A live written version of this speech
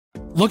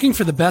Looking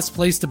for the best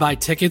place to buy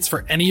tickets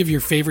for any of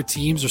your favorite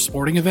teams or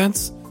sporting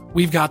events?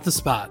 We've got the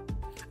spot.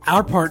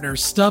 Our partner,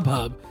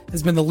 StubHub,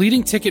 has been the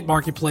leading ticket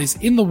marketplace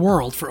in the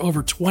world for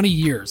over 20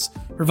 years,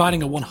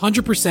 providing a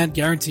 100%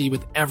 guarantee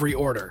with every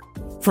order.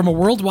 From a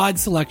worldwide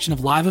selection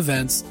of live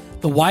events,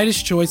 the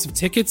widest choice of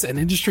tickets and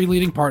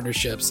industry-leading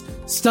partnerships,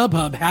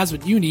 StubHub has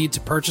what you need to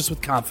purchase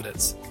with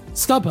confidence.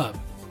 StubHub,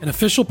 an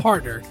official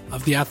partner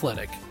of The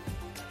Athletic.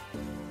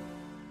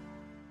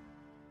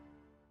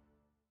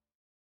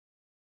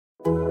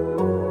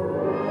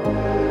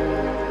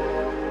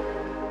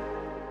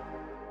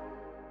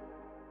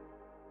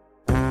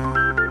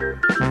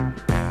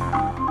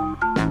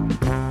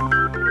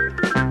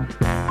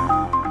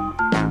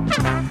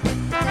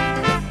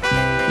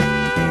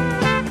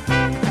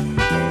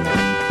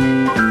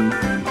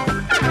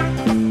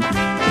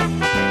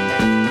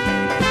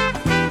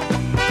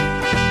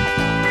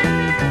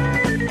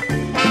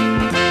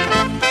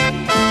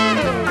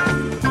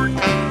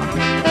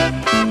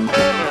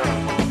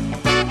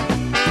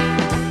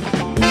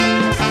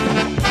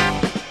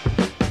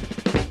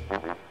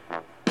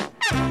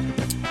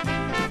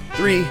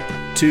 Three,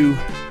 two,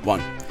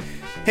 one.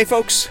 Hey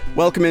folks,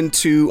 welcome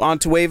into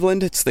Onto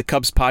Waveland. It's the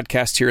Cubs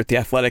podcast here at The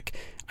Athletic.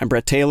 I'm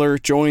Brett Taylor,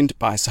 joined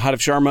by Sahadev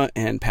Sharma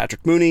and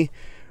Patrick Mooney.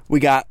 We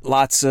got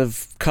lots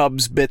of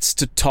Cubs bits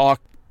to talk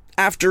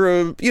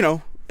after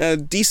a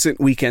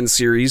decent weekend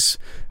series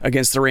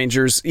against the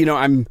Rangers.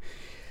 I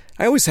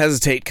always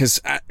hesitate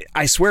because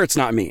I swear it's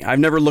not me. I've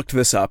never looked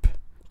this up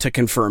to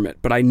confirm it,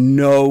 but I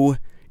know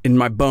in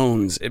my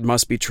bones it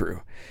must be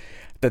true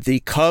that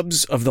the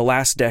Cubs of the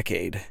last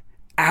decade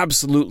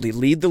absolutely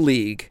lead the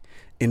league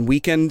in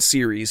weekend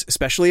series,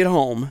 especially at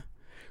home,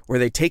 where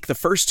they take the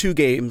first two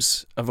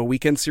games of a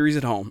weekend series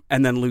at home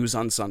and then lose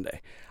on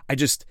Sunday. I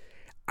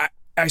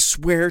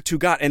swear to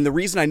God. And the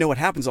reason I know it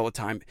happens all the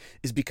time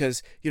is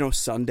because,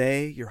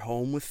 Sunday, you're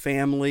home with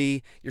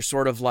family. You're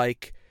sort of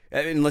like,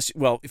 if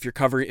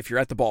you're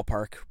at the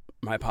ballpark,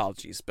 my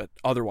apologies, but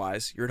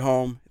otherwise you're at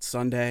home. It's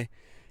Sunday.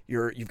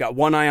 You've got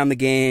one eye on the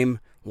game,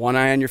 one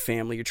eye on your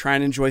family. You're trying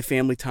to enjoy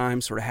family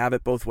time, sort of have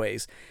it both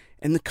ways.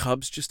 And the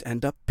Cubs just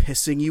end up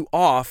pissing you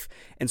off.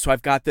 And so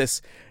I've got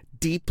this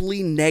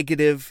deeply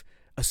negative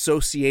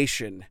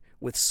association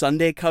with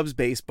Sunday Cubs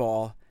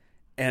baseball.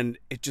 And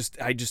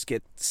I just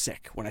get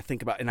sick when I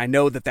think about it. And I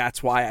know that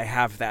that's why I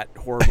have that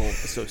horrible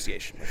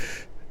association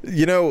with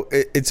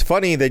it. It's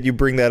funny that you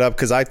bring that up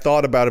because I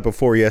thought about it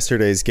before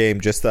yesterday's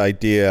game, just the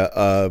idea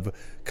of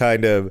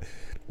kind of,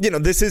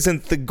 this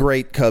isn't the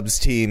great Cubs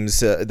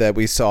teams that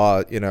we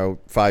saw,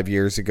 5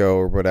 years ago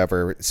or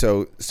whatever.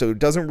 So it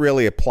doesn't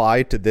really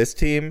apply to this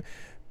team.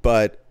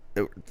 But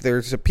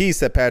there's a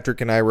piece that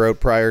Patrick and I wrote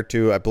prior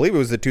to, I believe it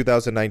was the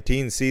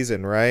 2019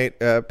 season, right,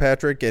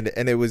 Patrick? And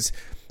it was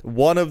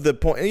one of the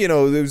points, there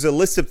was a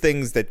list of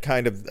things that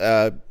kind of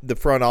the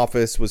front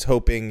office was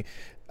hoping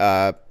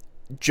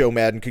Joe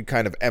Maddon could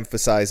kind of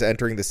emphasize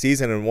entering the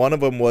season. And one of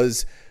them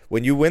was,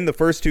 when you win the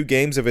first two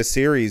games of a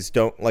series,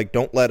 don't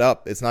let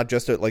up. It's not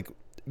just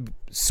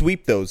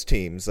sweep those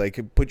teams,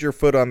 put your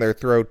foot on their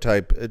throat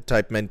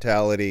type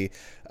mentality.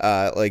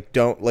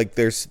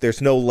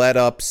 There's no let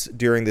ups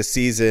during the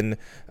season.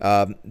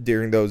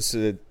 During those,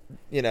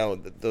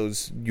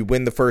 those, you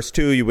win the first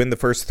two, you win the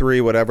first three,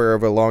 whatever,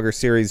 of a longer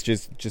series,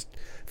 just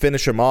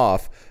finish them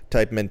off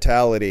type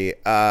mentality.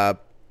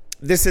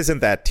 This isn't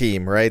that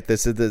team, right?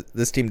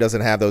 This team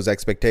doesn't have those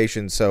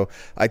expectations. So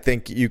I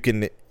think you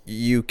can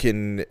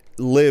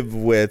live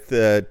with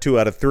 2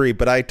 out of 3,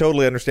 but I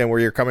totally understand where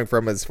you're coming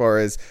from as far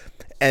as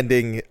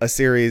ending a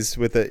series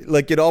with a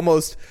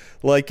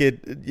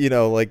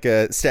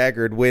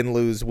staggered win,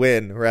 lose,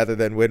 win rather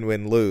than win,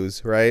 win,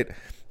 lose, right?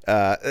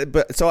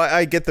 But so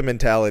I get the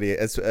mentality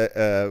as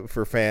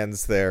for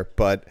fans there,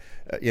 but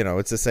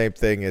it's the same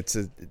thing.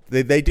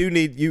 They do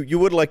need you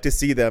would like to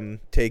see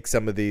them take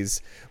some of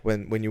these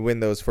when you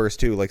win those first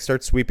two,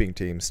 start sweeping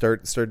teams,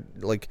 start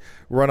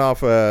run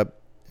off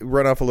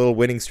a little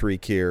winning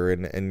streak here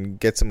and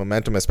get some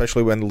momentum,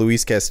 especially when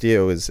Luis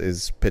Castillo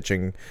is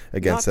pitching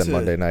against them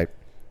Monday night.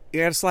 You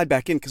got to slide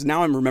back in because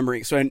now I'm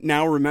remembering. So I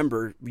now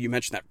remember you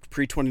mentioned that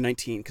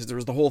pre-2019 because there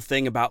was the whole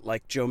thing about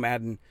Joe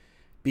Maddon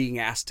being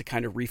asked to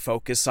kind of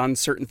refocus on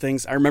certain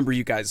things. I remember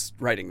you guys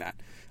writing that.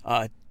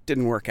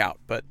 Didn't work out,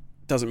 but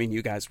doesn't mean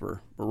you guys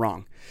were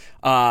wrong.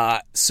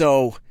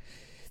 So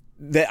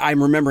that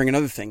I'm remembering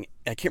another thing.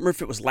 I can't remember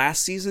if it was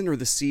last season or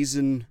the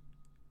season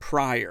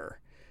prior,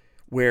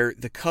 where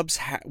the Cubs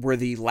were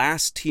the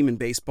last team in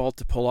baseball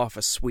to pull off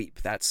a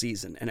sweep that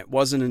season. And it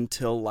wasn't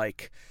until I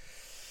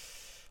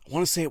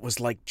want to say it was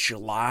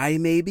July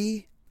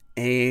maybe.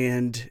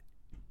 But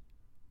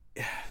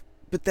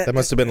that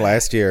must have been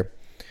last year.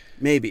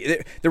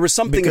 Maybe. There was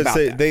something because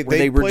about they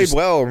played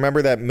well.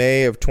 Remember that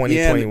May of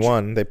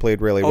 2021? They played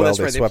really well. That's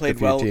right. They swept played a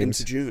few well teams.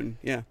 into June.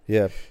 Yeah.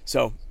 Yeah.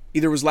 So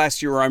either it was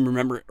last year or I'm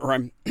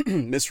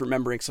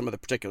misremembering some of the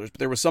particulars. But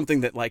there was something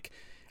that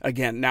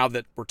again, now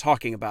that we're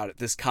talking about it,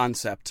 this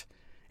concept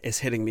is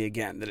hitting me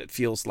again, that it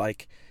feels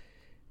like,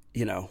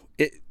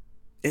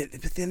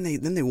 But then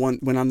they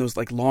went on those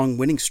like long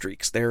winning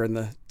streaks there in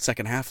the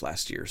second half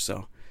last year,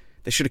 so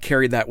they should have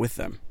carried that with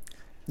them.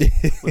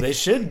 Well, they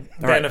should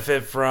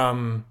benefit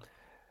from.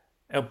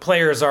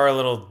 Players are a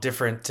little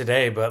different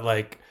today, but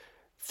like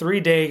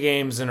 3-day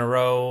games in a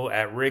row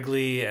at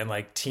Wrigley and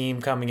like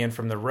team coming in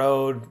from the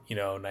road,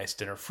 nice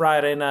dinner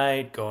Friday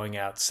night, going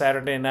out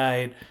Saturday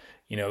night,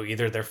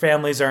 either their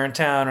families are in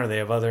town or they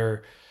have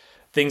other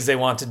things they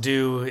want to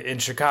do in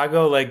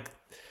Chicago. Like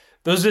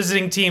those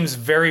visiting teams,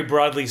 very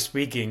broadly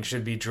speaking,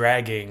 should be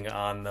dragging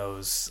on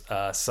those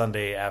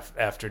Sunday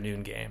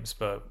afternoon games,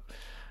 but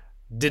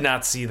did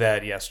not see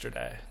that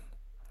yesterday.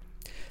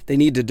 They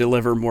need to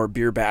deliver more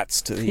beer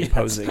bats to the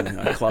opposing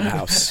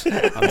clubhouse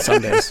on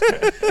Sundays.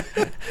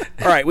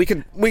 All right, we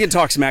can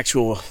talk some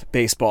actual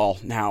baseball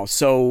now.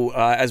 So,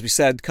 as we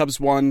said, Cubs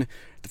won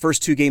the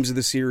first 2 games of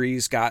the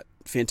series, got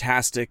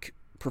fantastic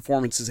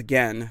performances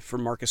again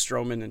from Marcus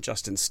Stroman and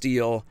Justin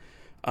Steele.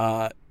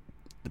 The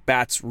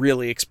bats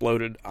really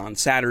exploded on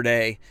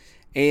Saturday.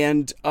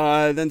 And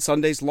then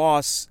Sunday's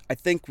loss, I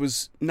think,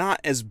 was not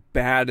as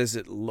bad as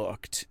it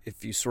looked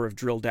if you sort of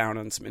drill down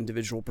on some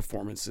individual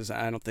performances.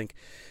 I don't think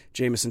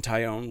Jameson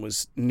Taillon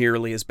was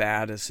nearly as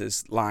bad as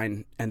his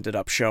line ended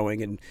up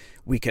showing, and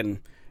we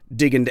can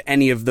dig into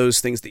any of those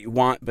things that you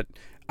want, but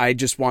I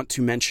just want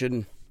to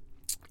mention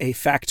a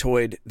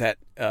factoid that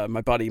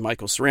my buddy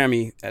Michael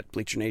Cerami at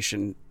Bleacher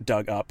Nation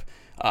dug up.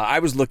 I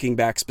was looking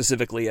back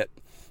specifically at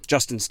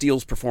Justin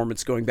Steele's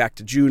performance going back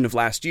to June of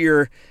last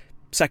year,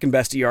 second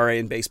best ERA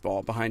in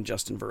baseball behind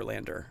Justin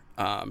Verlander.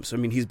 So, I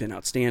mean, he's been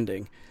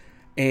outstanding.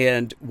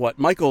 And what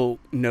Michael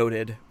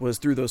noted was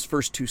through those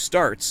first 2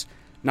 starts,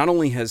 not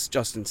only has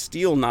Justin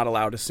Steele not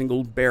allowed a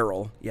single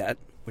barrel yet,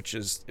 which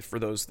is, for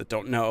those that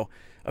don't know,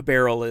 a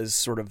barrel is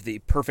sort of the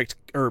perfect,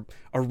 or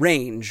a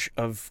range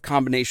of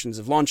combinations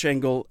of launch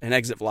angle and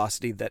exit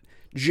velocity that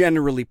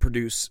generally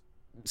produce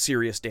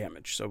serious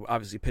damage. So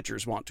obviously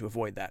pitchers want to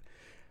avoid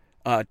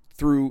that.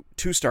 Through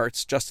 2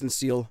 starts, Justin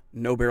Steele,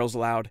 no barrels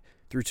allowed.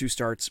 Through 2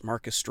 starts,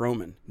 Marcus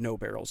Stroman, no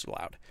barrels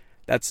allowed.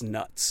 That's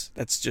nuts.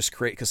 That's just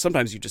crazy, because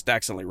sometimes you just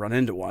accidentally run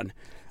into one.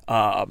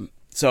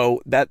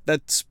 So that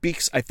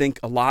speaks, I think,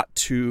 a lot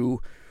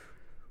to,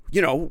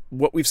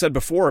 what we've said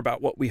before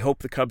about what we hope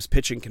the Cubs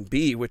pitching can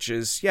be, which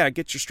is,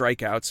 get your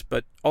strikeouts,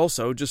 but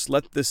also just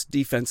let this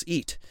defense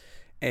eat.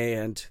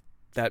 And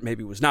that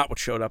maybe was not what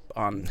showed up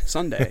on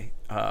Sunday.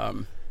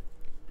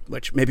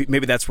 Which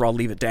maybe that's where I'll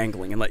leave it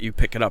dangling and let you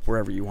pick it up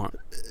wherever you want.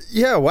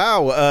 Yeah,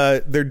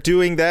 wow. They're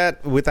doing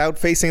that without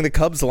facing the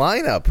Cubs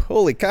lineup.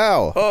 Holy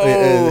cow.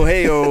 Oh,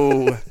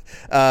 hey-oh.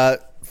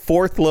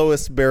 4th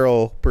lowest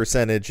barrel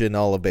percentage in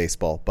all of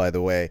baseball, by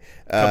the way.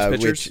 Cubs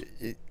pitchers?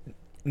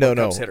 No.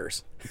 Cubs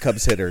hitters.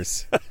 Cubs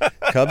hitters.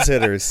 Cubs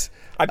hitters.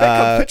 I bet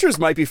Cubs pitchers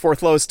might be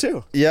 4th lowest,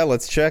 too. Yeah,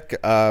 let's check.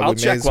 I'll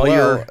check while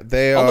I'll look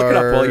it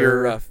up while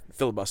you're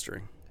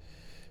filibustering.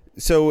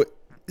 So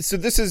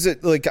this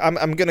is like I'm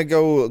going to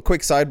go a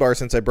quick sidebar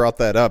since I brought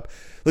that up.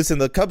 Listen,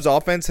 the Cubs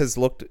offense has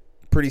looked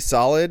pretty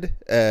solid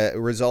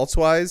results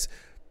wise.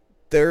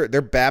 Their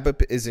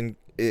BABIP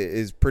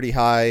is pretty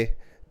high.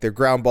 Their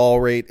ground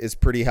ball rate is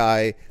pretty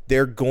high.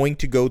 They're going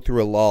to go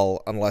through a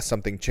lull unless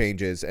something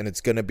changes, and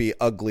it's going to be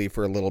ugly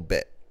for a little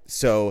bit.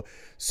 So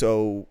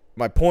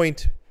my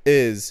point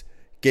is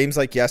games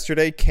like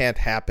yesterday can't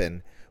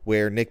happen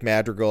where Nick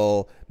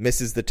Madrigal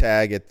misses the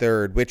tag at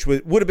third, which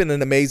would have been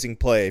an amazing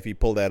play if he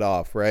pulled that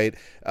off, right?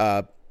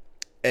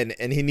 And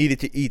he needed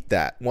to eat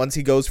that. Once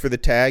he goes for the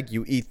tag,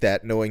 you eat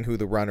that knowing who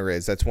the runner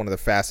is. That's one of the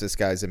fastest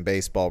guys in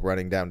baseball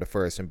running down to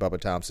first, and Bubba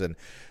Thompson.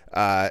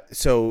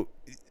 So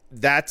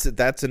that's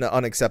an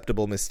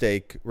unacceptable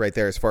mistake right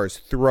there as far as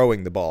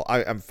throwing the ball.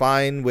 I'm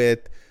fine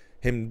with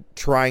him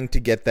trying to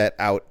get that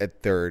out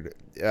at third,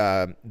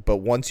 but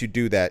once you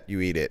do that,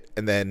 you eat it.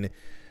 And then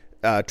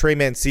Trey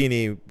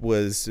Mancini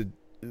was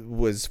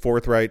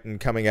forthright in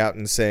coming out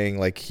and saying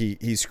like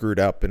he screwed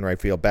up in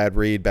right field. Bad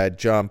read, bad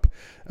jump,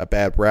 a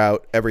bad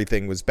route.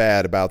 Everything was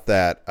bad about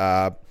that.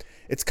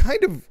 It's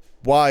kind of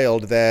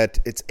wild that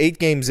it's 8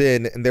 games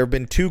in and there have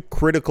been 2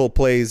 critical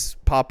plays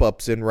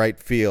pop-ups in right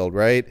field,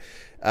 right?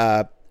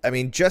 I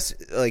mean,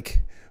 just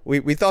like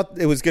we thought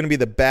it was going to be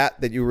the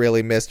bat that you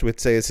really missed with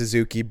Seiya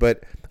Suzuki,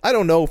 but I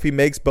don't know if he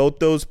makes both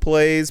those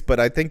plays, but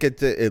I think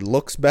it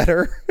looks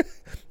better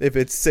if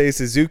it's, say,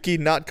 Suzuki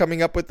not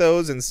coming up with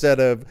those instead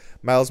of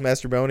Miles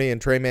Mastrobuoni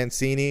and Trey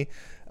Mancini.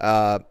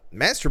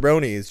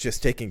 Mastrobuoni is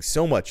just taking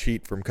so much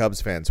heat from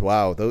Cubs fans.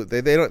 Wow,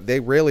 they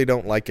really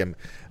don't like him.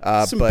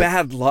 But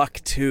bad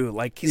luck too.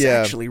 Like he's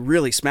actually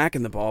really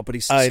smacking the ball, but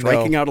he's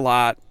striking out a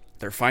lot.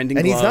 They're finding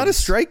and gloves. He's not a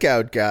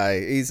strikeout guy.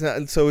 He's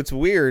not, so it's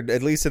weird.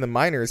 At least in the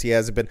minors, he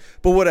hasn't been.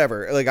 But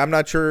whatever. Like I'm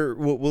not sure.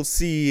 We'll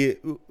see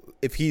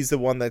if he's the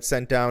one that's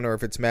sent down or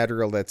if it's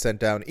Madrigal that's sent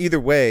down. Either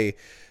way,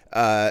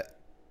 the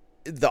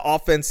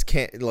offense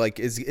can't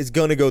is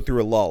going to go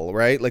through a lull,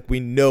 right? Like we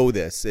know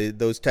this.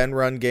 Those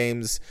 10-run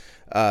games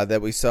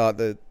that we saw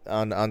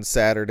on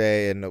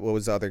Saturday, and what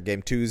was the other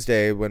game,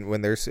 Tuesday,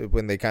 when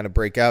they kind of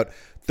break out.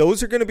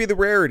 Those are going to be the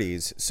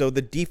rarities. So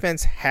the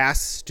defense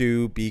has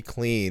to be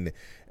clean.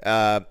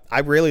 I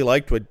really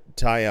liked what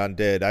Tyon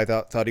did. I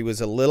thought he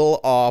was a little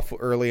off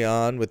early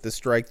on with the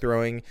strike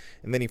throwing,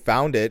 and then he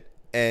found it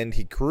and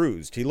he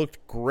cruised. He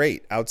looked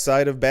great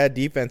outside of bad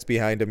defense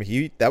behind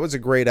him. That was a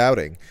great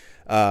outing,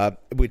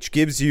 which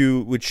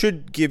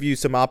should give you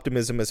some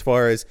optimism as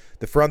far as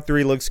the front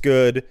three looks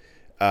good.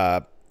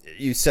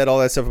 You said all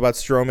that stuff about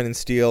Stroman and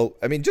Steele.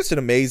 I mean, just an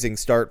amazing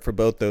start for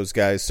both those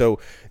guys. So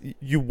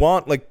you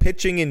want, like,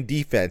 pitching and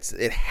defense,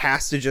 it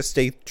has to just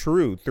stay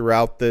true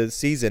throughout the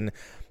season.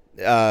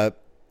 A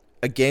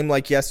game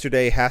like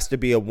yesterday has to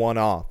be a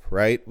one-off,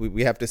 right?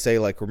 We have to say,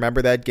 like,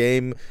 remember that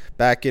game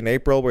back in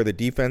April where the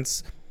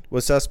defense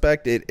was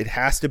suspect? It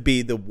has to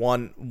be the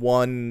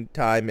one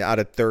time out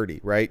of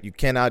 30, right? You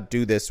cannot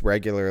do this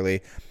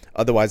regularly.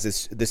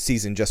 Otherwise, this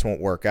season just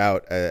won't work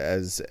out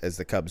as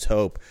the Cubs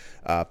hope,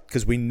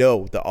 because we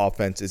know the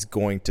offense is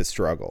going to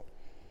struggle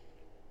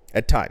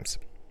at times.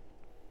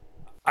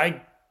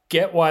 I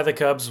get why the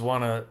Cubs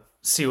want to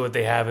see what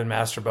they have in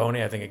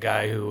Mastroboni. I think a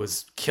guy who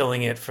was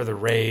killing it for the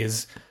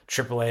Rays,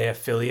 AAA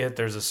affiliate,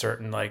 there's a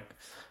certain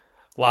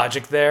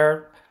logic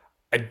there.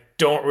 I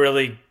don't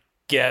really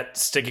get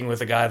sticking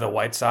with a guy the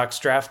White Sox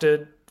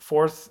drafted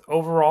 4th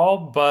overall,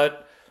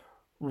 but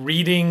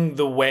reading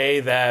the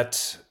way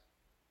that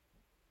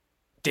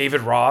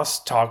David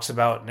Ross talks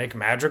about Nick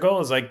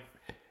Madrigal is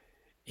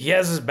he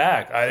has his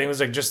back. I think it was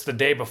just the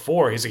day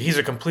before. He's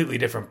a completely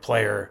different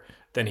player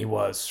than he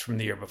was from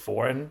the year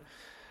before. And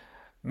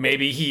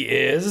maybe he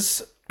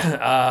is,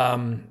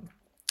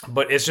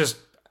 but it's just,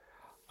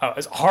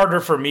 it's harder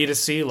for me to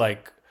see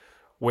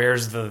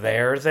where's the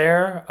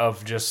there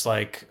of just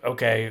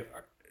okay,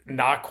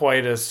 not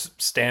quite a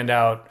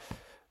standout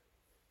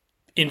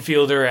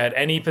infielder at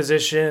any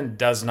position,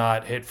 does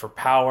not hit for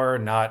power,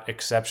 not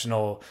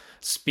exceptional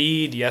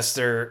speed. Yes,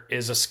 there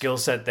is a skill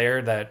set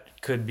there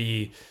that could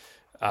be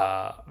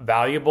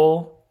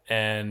valuable.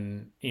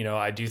 And,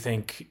 I do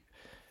think,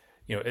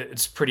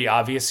 it's pretty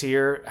obvious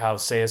here how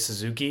Seiya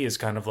Suzuki is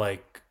kind of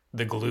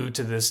the glue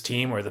to this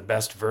team, or the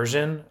best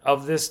version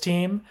of this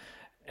team.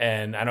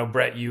 And I know,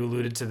 Brett, you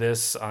alluded to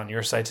this on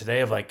your site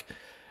today of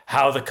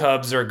how the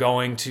Cubs are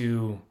going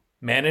to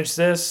manage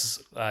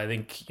this. I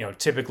think,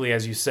 typically,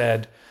 as you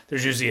said,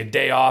 there's usually a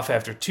day off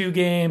after 2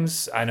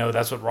 games. I know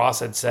that's what Ross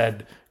had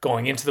said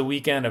going into the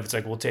weekend. If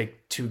it's we'll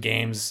take 2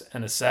 games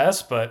and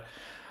assess. But,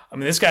 I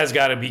mean, this guy's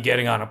got to be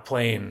getting on a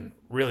plane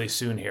really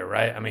soon here,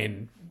 right? I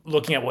mean,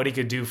 looking at what he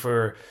could do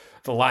for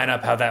the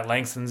lineup, how that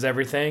lengthens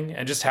everything,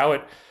 and just how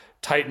it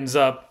tightens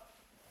up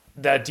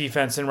that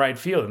defense in right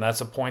field. And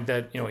that's a point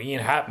that,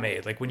 Ian Happ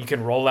made. When you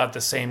can roll out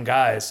the same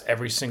guys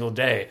every single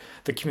day,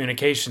 the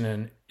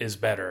communication is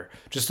better.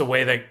 Just the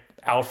way that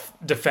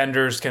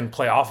defenders can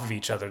play off of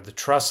each other, the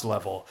trust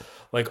level,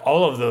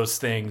 all of those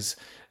things.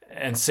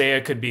 And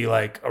Seiya could be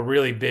a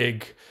really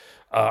big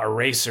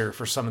eraser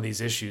for some of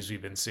these issues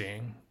we've been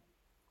seeing.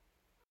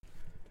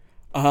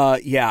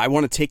 Yeah, I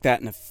want to take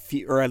that in a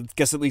few, or I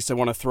guess at least I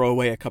want to throw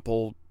away a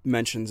couple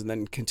mentions and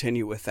then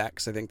continue with that,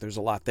 because I think there's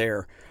a lot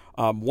there.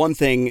 One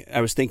thing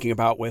I was thinking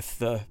about with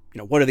the,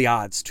 what are the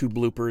odds 2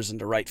 bloopers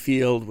into right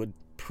field would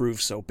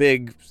prove so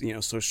big,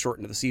 so short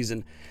into the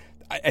season.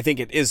 I think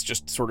it is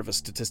just sort of a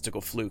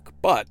statistical fluke.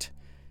 But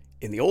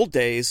in the old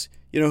days,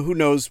 who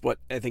knows what,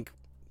 I think,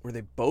 were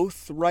they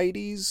both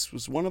righties?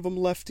 Was one of them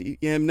lefty?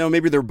 Yeah, no,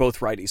 maybe they're both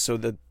righties. So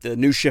the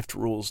new shift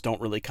rules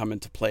don't really come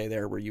into play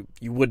there, where you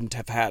wouldn't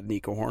have had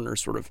Nico Horner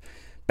sort of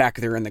back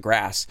there in the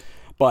grass.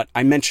 But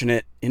I mention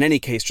it in any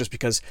case just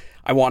because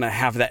I want to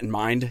have that in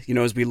mind,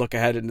 as we look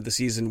ahead into the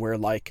season, where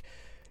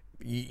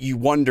you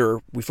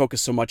wonder, we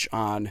focus so much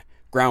on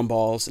ground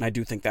balls, and I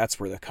do think that's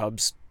where the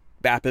Cubs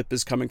BABIP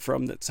is coming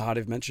from that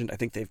Sahadev mentioned. I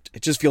think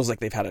it just feels like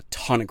they've had a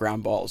ton of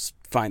ground balls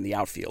find the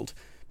outfield.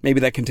 Maybe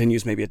that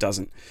continues, maybe it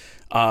doesn't.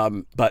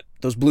 But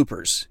those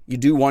bloopers, you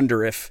do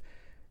wonder if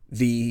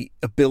the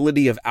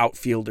ability of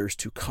outfielders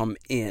to come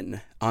in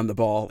on the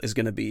ball is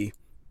going to be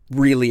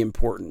really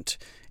important.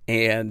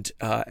 And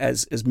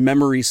as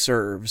memory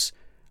serves,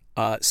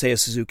 Seiya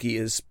Suzuki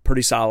is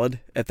pretty solid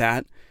at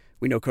that.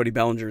 We know Cody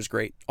Bellinger is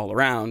great all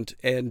around,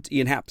 and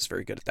Ian Happ is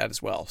very good at that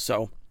as well.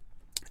 So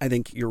I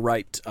think you're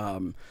right,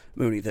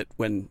 Mooney, that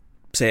when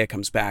Seiya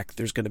comes back,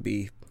 there's going to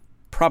be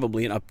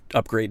probably an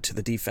upgrade to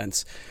the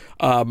defense.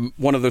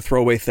 One other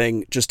throwaway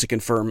thing, just to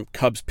confirm,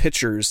 Cubs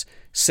pitchers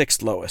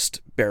 6th lowest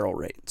barrel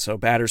rate. So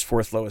batters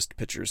 4th lowest,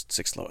 pitchers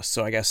 6th lowest.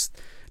 So I guess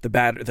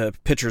the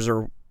pitchers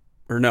are,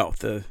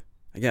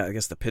 I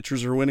guess the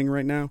pitchers are winning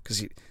right now,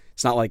 because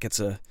it's not like it's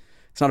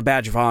not a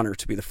badge of honor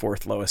to be the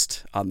 4th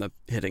lowest on the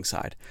hitting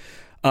side.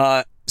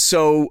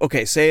 So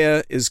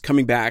Seiya is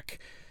coming back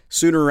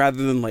sooner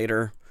rather than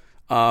later.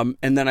 And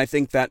then I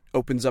think that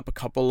opens up a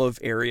couple of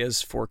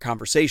areas for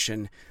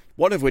conversation,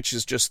 one of which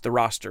is just the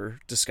roster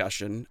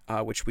discussion,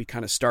 which we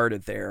kind of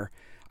started there.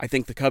 I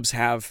think the Cubs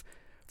have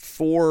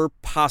 4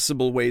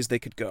 possible ways they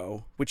could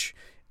go, which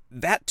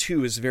that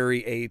too is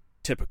very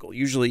atypical.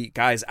 Usually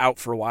guys out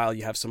for a while,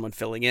 you have someone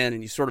filling in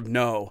and you sort of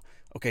know,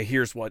 okay,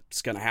 here's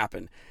what's going to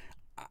happen.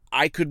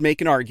 I could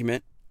make an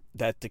argument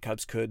that the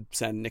Cubs could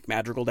send Nick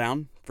Madrigal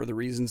down for the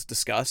reasons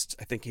discussed.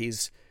 I think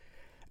he's,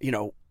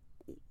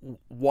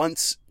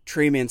 once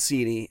Trey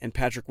Mancini and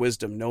Patrick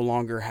Wisdom no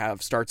longer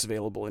have starts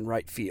available in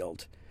right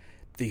field,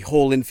 the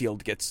whole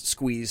infield gets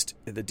squeezed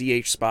in the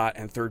DH spot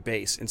and third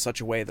base in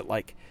such a way that,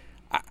 like,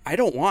 I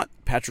don't want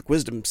Patrick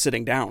Wisdom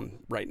sitting down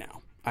right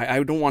now.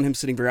 I don't want him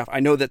sitting very often. I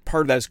know that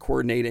part of that is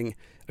coordinating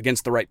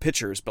against the right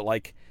pitchers, but,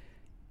 like,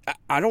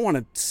 I don't want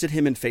to sit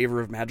him in favor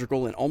of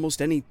Madrigal in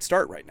almost any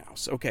start right now.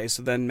 So, okay,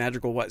 so then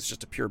Madrigal, is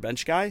just a pure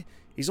bench guy?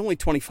 He's only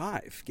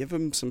 25. Give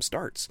him some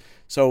starts.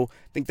 So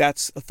I think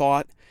that's a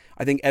thought.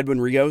 I think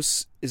Edwin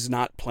Rios is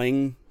not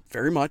playing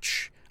very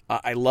much.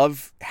 I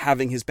love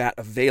having his bat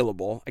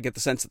available. I get the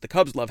sense that the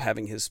Cubs love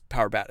having his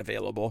power bat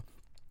available.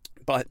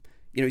 But,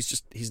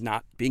 he's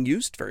not being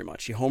used very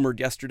much. He homered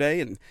yesterday,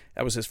 and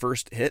that was his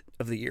first hit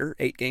of the year,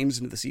 8 games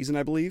into the season,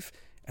 I believe.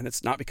 And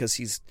it's not because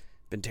he's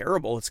been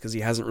terrible. It's because he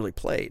hasn't really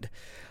played.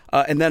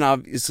 And then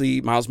obviously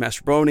Miles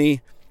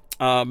Mastrobuoni,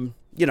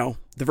 the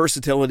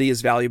versatility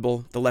is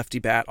valuable. The lefty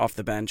bat off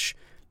the bench.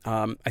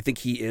 I think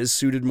he is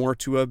suited more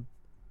to a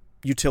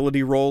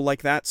utility role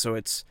like that. So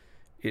it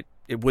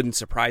wouldn't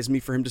surprise me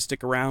for him to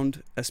stick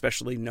around,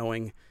 especially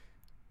knowing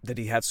that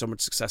he had so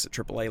much success at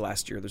AAA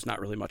last year. There's not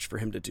really much for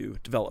him to do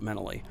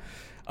developmentally.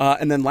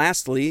 And then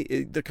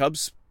lastly, the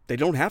Cubs, they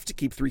don't have to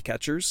keep 3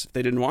 catchers if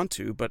they didn't want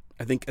to, but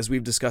I think, as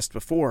we've discussed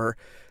before,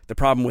 the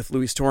problem with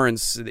Luis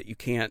Torrens is that you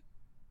can't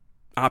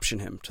option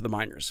him to the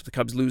minors. If the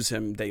Cubs lose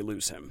him, they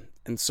lose him.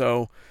 And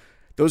so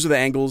those are the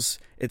angles.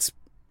 It's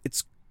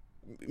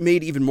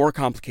made even more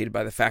complicated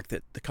by the fact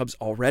that the Cubs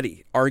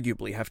already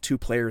arguably have 2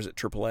 players at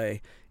AAA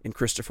in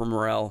Christopher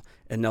Morel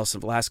and Nelson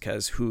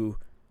Velasquez who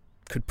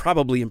could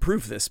probably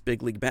improve this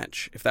big league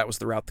bench if that was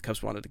the route the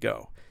Cubs wanted to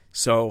go.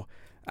 So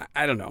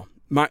I don't know.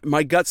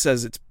 My gut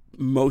says it's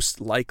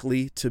most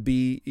likely to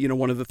be,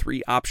 one of the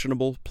 3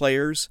 optionable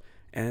players.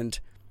 And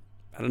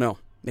I don't know,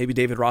 maybe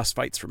David Ross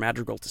fights for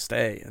Madrigal to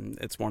stay and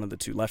it's one of the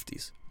 2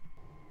 lefties.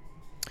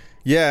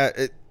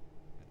 Yeah.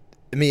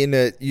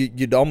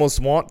 You'd almost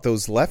want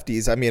those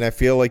lefties. I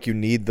feel like you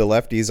need the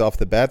lefties off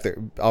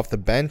the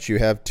bench. You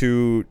have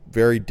 2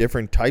 very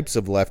different types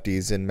of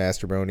lefties in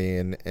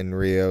Mastrobuoni and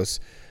Rios.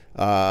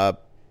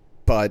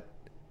 But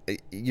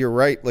you're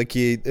right.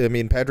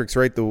 Patrick's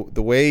right.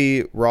 The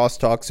way Ross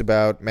talks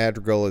about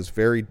Madrigal is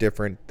very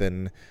different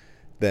than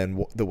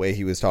the way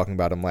he was talking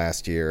about him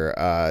last year.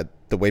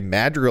 The way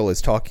Madrigal is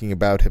talking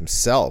about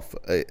himself,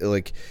 I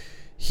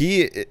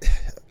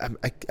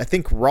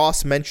think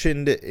Ross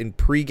mentioned in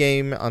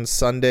pregame on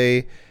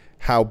Sunday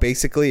how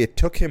basically it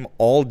took him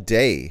all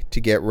day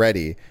to get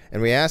ready.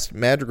 And we asked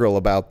Madrigal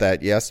about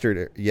that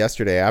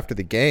yesterday after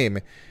the game.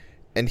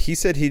 And he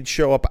said he'd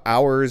show up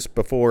hours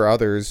before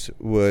others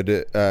would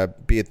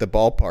be at the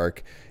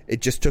ballpark.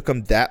 It just took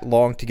him that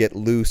long to get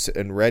loose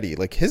and ready.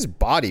 Like, his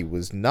body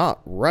was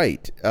not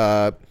right.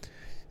 Part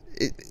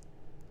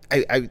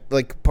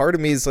of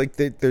me is like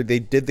they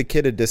did the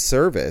kid a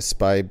disservice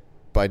by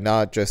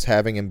not just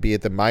having him be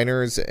at the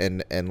minors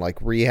and like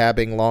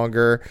rehabbing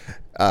longer.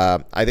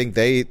 I think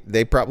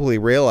they probably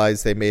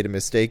realized they made a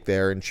mistake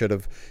there and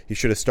he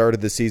should have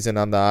started the season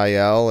on the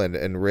IL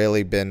and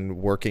really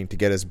been working to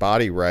get his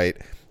body right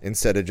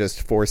instead of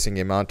just forcing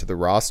him onto the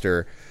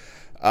roster.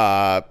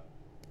 I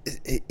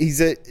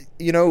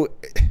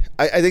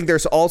think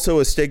there's also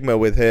a stigma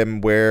with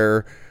him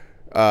where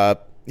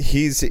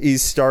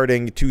he's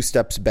starting 2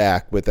 steps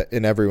back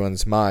in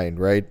everyone's mind,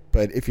 right?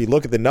 But if you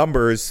look at the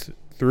numbers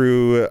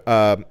through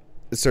a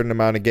certain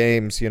amount of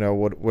games,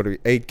 what are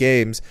 8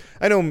 games?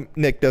 I know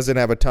Nick doesn't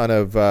have a ton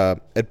of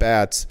at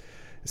bats,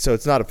 so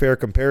it's not a fair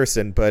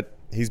comparison, but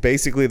he's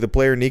basically the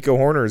player Nico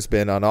Horner's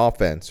been on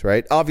offense,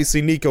 right?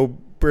 Obviously, Nico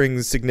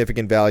brings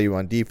significant value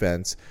on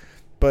defense,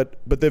 but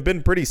they've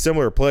been pretty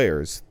similar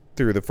players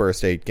through the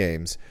first 8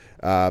 games.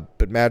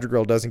 But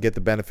Madrigal doesn't get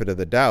the benefit of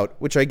the doubt,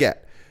 which I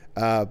get.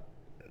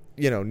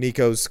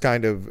 Nico's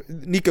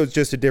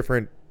just a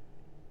different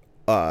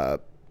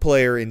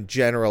player in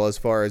general as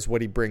far as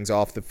what he brings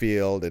off the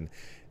field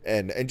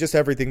and just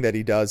everything that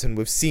he does, and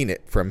we've seen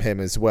it from him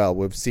as well.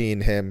 We've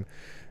seen him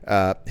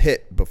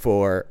hit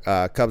before.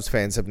 Cubs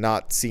fans have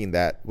not seen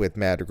that with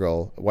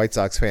Madrigal. White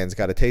Sox fans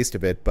got a taste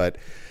of it, but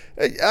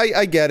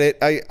I get it.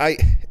 I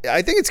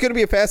think it's going to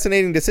be a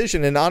fascinating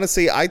decision, and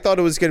honestly, I thought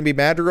it was going to be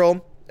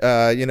Madrigal.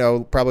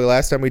 Probably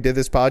last time we did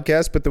this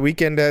podcast, but the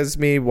weekend has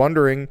me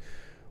wondering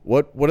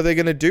what are they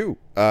going to do?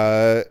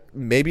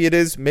 Maybe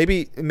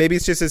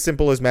it's just as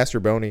simple as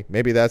Mastrobuoni.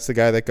 Maybe that's the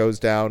guy that goes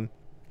down.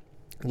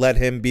 Let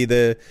him be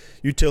the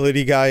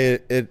utility guy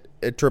at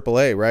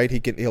AAA, right?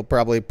 He'll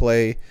probably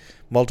play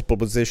multiple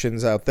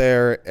positions out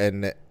there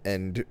and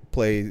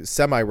play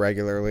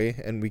semi-regularly,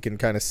 and we can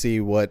kind of see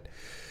what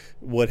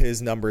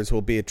his numbers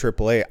will be at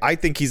AAA. I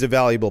think he's a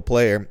valuable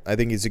player. I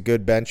think he's a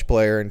good bench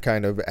player and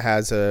kind of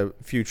has a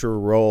future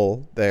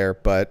role there,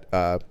 but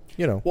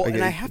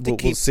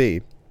we'll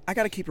see. I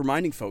got to keep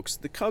reminding folks,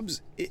 the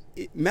Cubs,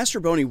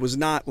 Mastrobuoni was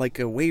not like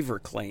a waiver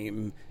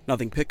claim,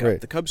 nothing pickup.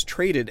 Right. The Cubs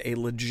traded a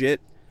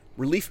legit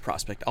relief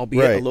prospect,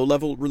 albeit a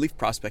low-level relief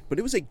prospect, but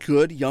it was a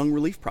good young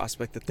relief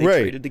prospect that they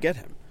traded to get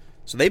him.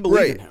 So they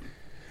believe in him.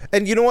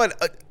 And you know what?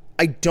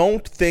 I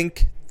don't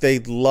think they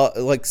love,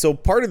 like, so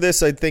part of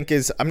this I think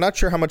is, I'm not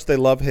sure how much they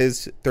love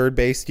his third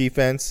base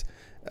defense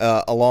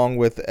along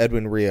with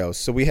Edwin Rios.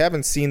 So we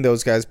haven't seen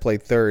those guys play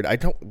third.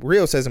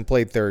 Rios hasn't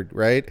played third,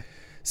 right?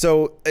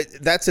 So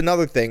that's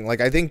another thing.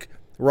 Like, I think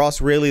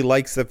Ross really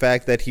likes the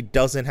fact that he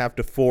doesn't have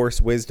to force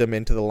Wisdom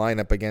into the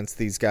lineup against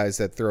these guys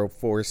that throw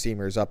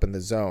four-seamers up in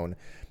the zone.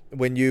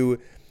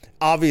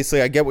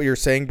 Obviously, I get what you're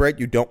saying, Brett.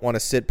 You don't want to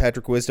sit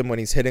Patrick Wisdom when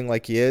he's hitting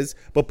like he is.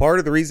 But part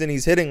of the reason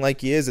he's hitting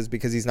like he is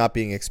because he's not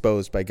being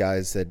exposed by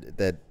guys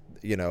that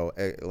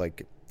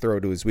like throw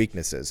to his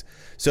weaknesses.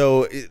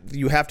 So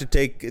you have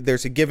to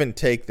there's a give and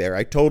take there.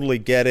 I totally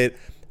get it.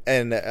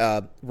 And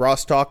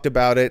Ross talked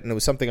about it, and it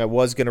was something I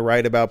was going to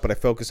write about, but I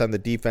focused on the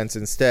defense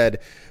instead.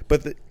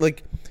 But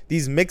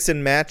these mix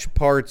and match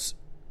parts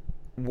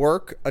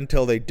work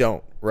until they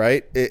don't,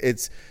 right?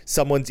 It's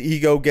someone's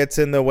ego gets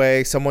in the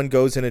way, someone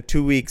goes in a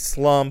 2-week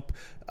slump,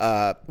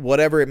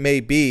 whatever it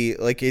may be.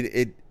 Like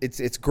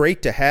it's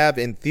great to have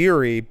in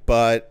theory,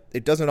 but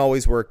it doesn't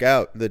always work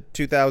out. The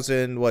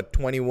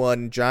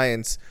 2021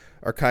 Giants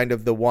are kind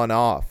of the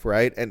one-off,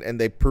 right? And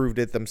they proved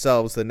it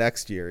themselves the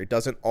next year. It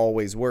doesn't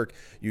always work.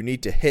 You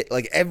need to hit,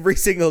 like, every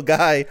single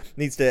guy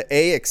needs to,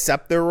 A,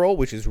 accept their role,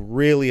 which is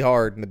really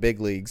hard in the big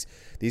leagues.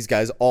 These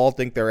guys all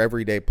think they're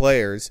everyday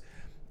players.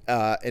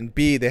 And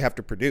B, they have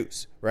to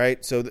produce,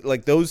 right? So,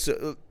 like, those,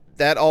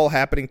 that all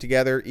happening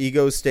together,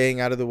 egos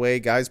staying out of the way,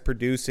 guys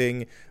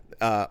producing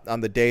on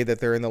the day that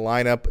they're in the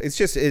lineup. It's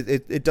just,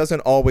 it doesn't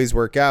always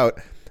work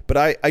out.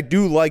 But I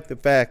do like the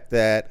fact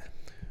that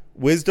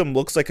Wisdom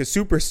looks like a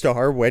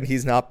superstar when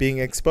he's not being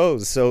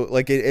exposed. So,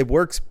 like, it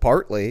works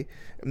partly.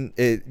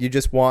 You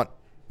just want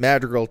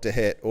Madrigal to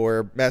hit,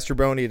 or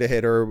Mastrobuoni to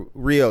hit, or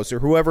Rios, or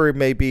whoever it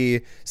may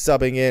be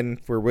subbing in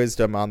for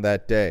Wisdom on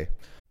that day.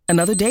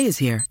 Another day is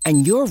here,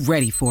 and you're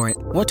ready for it.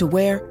 What to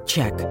wear?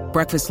 Check.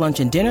 Breakfast, lunch,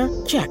 and dinner?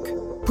 Check.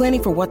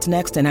 Planning for what's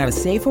next and how to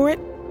save for it?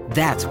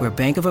 That's where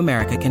Bank of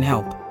America can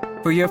help.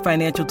 For your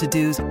financial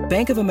to-dos,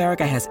 Bank of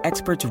America has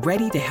experts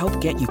ready to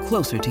help get you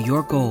closer to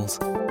your goals.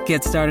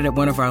 Get started at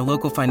one of our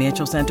local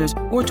financial centers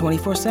or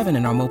 24/7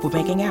 in our mobile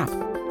banking app.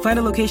 Find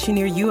a location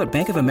near you at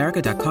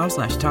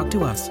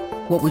bankofamerica.com/talktous.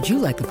 What would you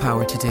like the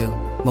power to do?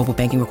 Mobile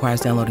banking requires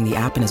downloading the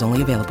app and is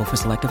only available for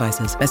select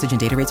devices. Message and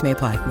data rates may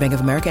apply. Bank of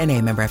America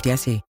N.A., member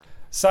FDIC.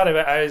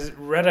 Sadib, I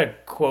read a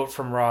quote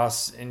from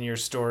Ross in your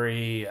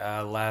story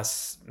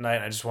last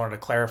night. I just wanted to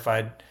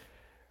clarify.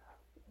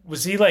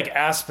 Was he, like,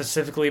 asked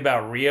specifically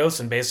about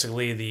Rios, and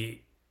basically the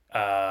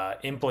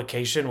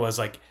implication was,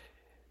 like,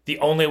 the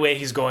only way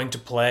he's going to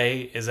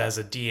play is as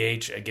a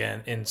DH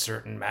again in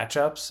certain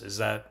matchups? Is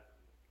that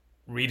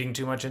reading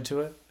too much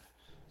into it?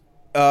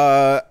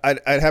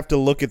 I'd have to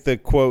look at the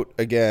quote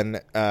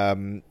again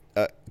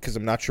because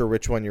I'm not sure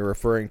which one you're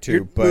referring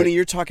to. But Mooney,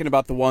 you're talking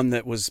about the one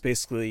that was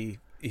basically,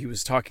 he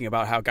was talking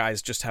about how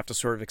guys just have to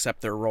sort of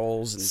accept their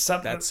roles, and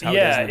that's how it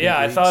is in the big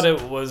I leagues. thought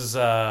it was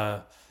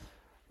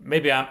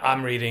maybe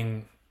I'm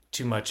reading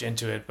too much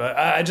into it, but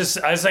I just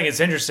think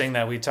it's interesting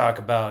that we talked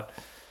about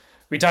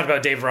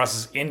Dave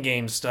Ross's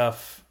in-game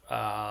stuff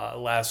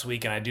last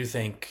week, and I do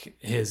think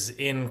his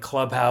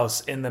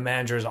in-clubhouse, in the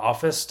manager's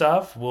office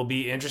stuff will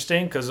be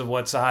interesting because of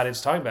what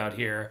Sahadiv's talking about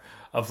here,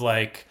 of,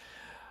 like,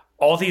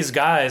 all these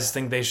guys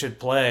think they should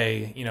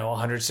play,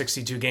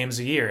 162 games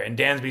a year, and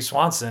Dansby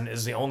Swanson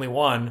is the only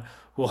one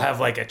who will have,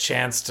 like, a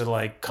chance to,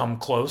 like, come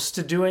close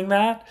to doing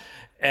that.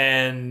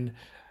 And,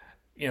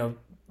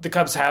 the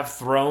Cubs have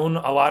thrown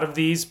a lot of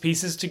these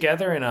pieces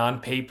together, and on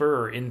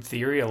paper or in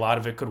theory, a lot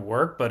of it could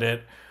work, but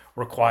it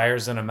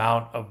requires an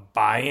amount of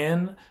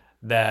buy-in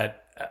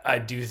that I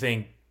do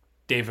think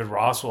David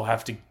Ross will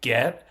have to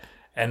get,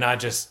 and not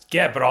just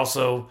get, but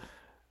also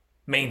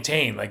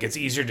maintain. Like, it's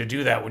easier to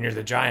do that when you're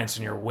the Giants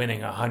and you're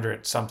winning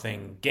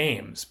 100-something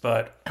games.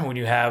 But when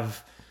you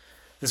have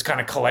this kind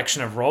of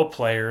collection of role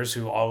players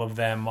who all of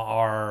them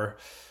are,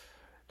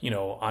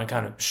 on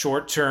kind of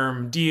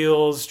short-term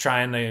deals,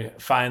 trying to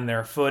find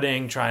their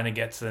footing, trying to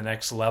get to the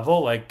next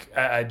level, like,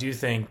 I do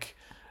think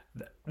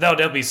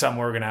that'll be something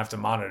we're going to have to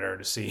monitor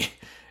to see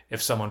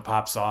if someone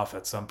pops off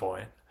at some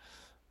point.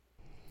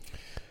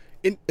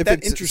 If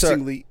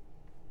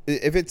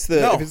it's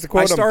the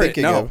quote I'm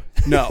thinking of.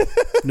 No.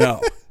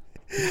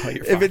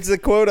 If it's the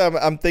quote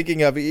I'm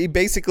thinking of, he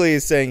basically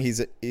is saying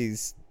he's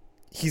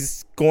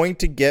going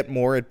to get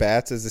more at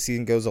bats as the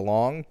season goes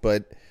along,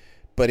 but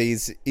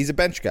he's a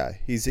bench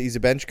guy. He's a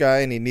bench guy,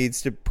 and he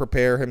needs to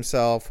prepare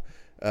himself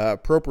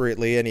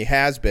appropriately, and he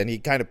has been. He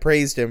kind of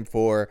praised him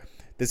for,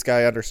 this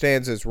guy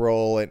understands his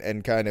role,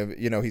 and kind of,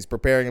 he's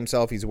preparing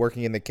himself. He's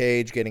working in the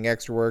cage, getting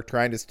extra work,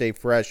 trying to stay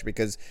fresh,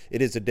 because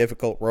it is a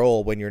difficult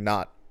role when you're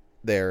not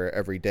there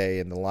every day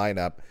in the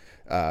lineup.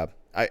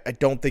 I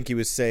don't think he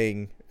was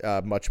saying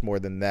much more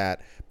than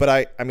that. But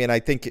I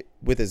think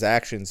with his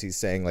actions, he's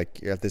saying, like,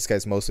 this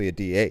guy's mostly a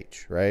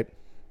DH, right?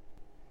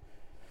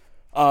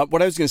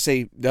 What I was going to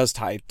say does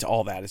tie to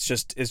all that. It's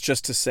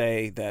just to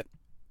say that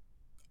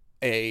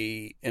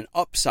an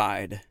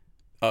upside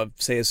of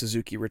Seiya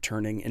Suzuki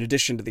returning, in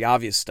addition to the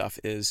obvious stuff,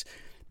 is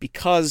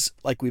because,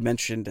 like we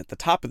mentioned at the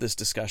top of this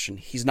discussion,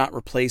 he's not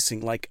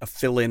replacing like a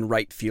fill-in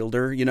right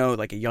fielder,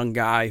 like a young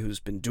guy who's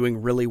been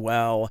doing really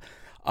well.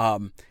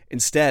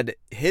 Instead,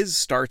 his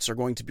starts are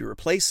going to be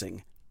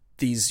replacing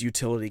these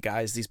utility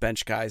guys, these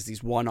bench guys,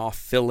 these one-off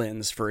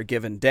fill-ins for a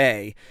given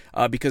day,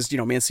 because,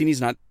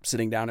 Mancini's not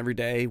sitting down every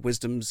day.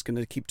 Wisdom's going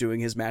to keep doing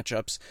his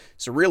matchups.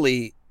 So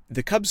really,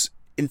 the Cubs,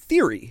 in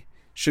theory,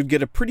 should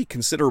get a pretty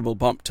considerable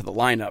bump to the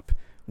lineup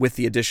with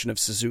the addition of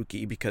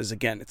Suzuki, because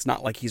again, it's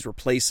not like he's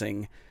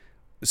replacing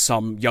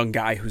some young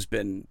guy who's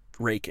been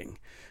raking.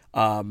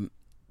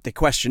 The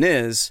question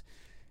is,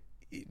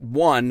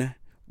 one,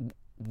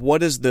 what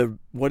does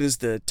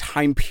the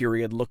time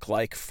period look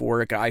like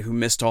for a guy who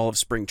missed all of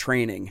spring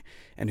training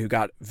and who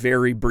got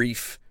very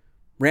brief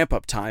ramp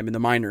up time in the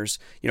minors?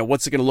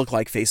 What's it going to look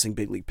like facing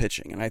big league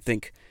pitching? And I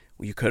think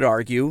you could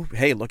argue,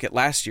 hey, look at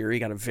last year. He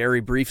got a very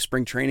brief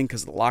spring training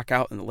because of the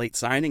lockout and the late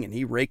signing, and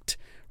he raked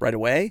right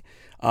away.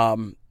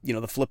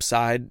 The flip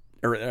side,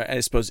 or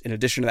I suppose in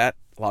addition to that,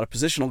 a lot of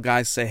positional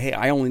guys say, hey,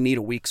 I only need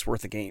a week's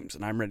worth of games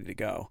and I'm ready to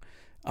go.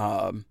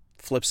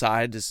 Flip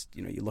side is,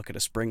 you look at a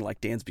spring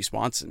like Dansby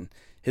Swanson,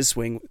 his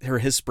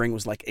spring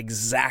was like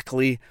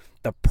exactly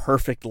the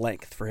perfect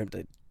length for him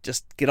to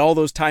just get all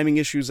those timing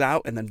issues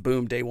out and then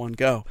boom, day one,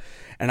 go.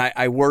 And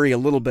I worry a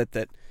little bit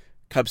that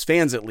Cubs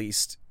fans at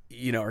least,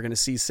 are going to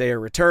see Seiya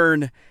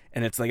return,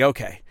 and it's like,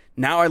 okay,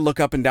 now I look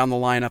up and down the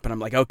lineup and I'm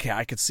like, okay,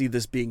 I could see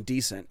this being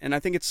decent. And I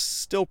think it's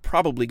still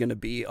probably going to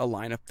be a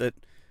lineup that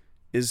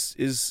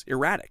is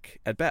erratic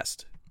at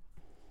best.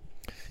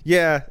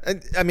 Yeah,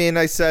 I mean,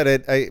 I said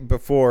it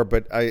before,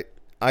 but I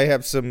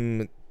have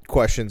some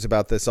questions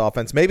about this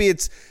offense.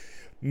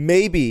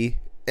 Maybe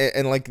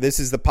and like this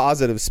is the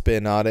positive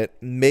spin on it.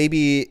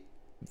 Maybe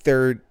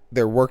they're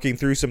working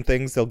through some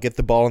things. They'll get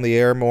the ball in the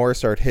air more,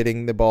 start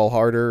hitting the ball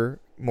harder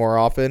more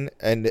often,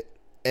 and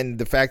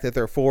the fact that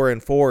they're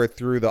 4-4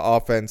 through the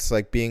offense,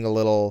 like being a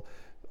little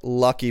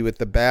lucky with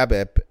the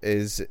BABIP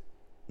is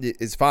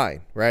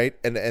fine, right?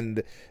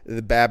 And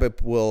the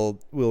BABIP will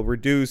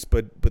reduce,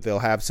 but they'll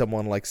have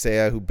someone like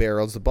Seiya who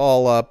barrels the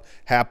ball up.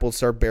 Happ will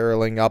start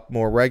barreling up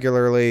more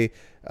regularly.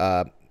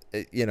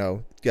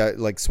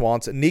 Like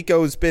Swanson.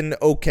 Nico's been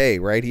okay,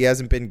 right? He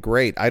hasn't been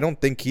great. I don't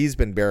think he's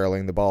been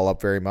barreling the ball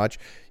up very much.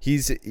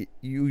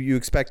 You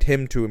expect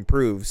him to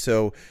improve.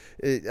 So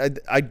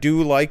I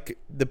do like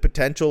the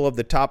potential of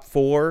the top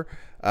four.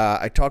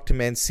 I talked to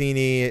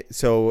Mancini.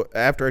 So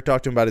after I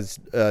talked to him about his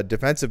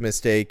defensive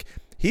mistake,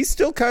 he's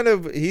still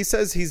he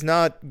says he's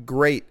not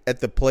great at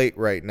the plate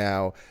right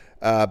now,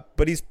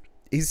 but he's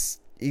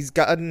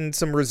gotten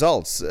some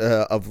results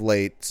of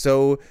late.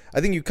 So I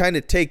think you kind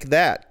of take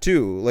that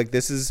too. Like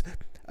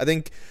I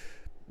think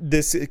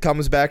this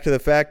comes back to the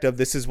fact of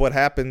this is what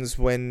happens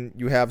when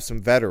you have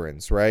some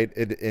veterans, right?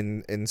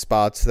 In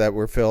spots that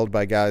were filled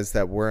by guys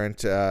that weren't,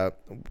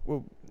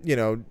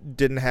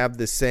 didn't have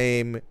the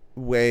same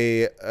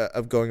way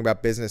of going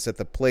about business at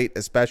the plate,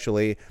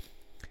 especially.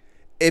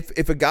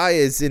 If a guy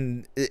is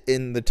in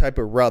the type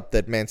of rut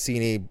that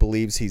Mancini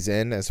believes he's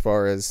in, as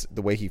far as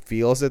the way he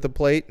feels at the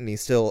plate, and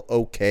he's still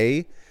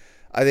okay,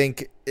 I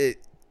think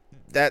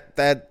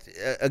that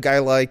a guy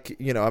like,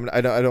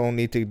 I don't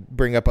need to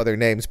bring up other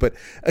names, but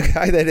a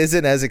guy that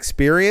isn't as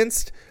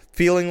experienced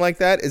feeling like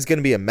that is going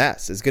to be a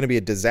mess. It's going to be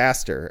a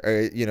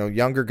disaster.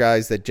 Younger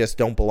guys that just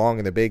don't belong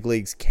in the big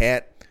leagues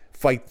can't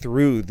fight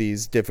through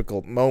these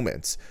difficult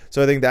moments.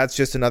 So I think that's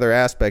just another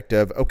aspect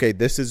of, okay,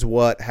 this is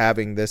what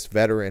having this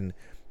veteran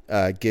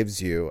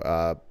gives you,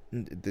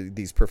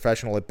 these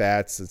professional at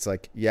bats. It's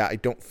like, yeah, I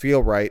don't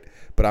feel right,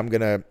 but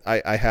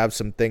I have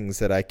some things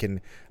that I can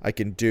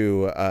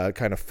do,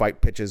 kind of fight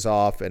pitches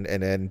off and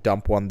then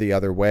dump one the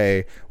other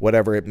way,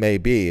 whatever it may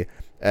be,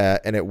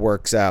 and it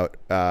works out.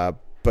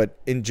 But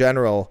in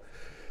general,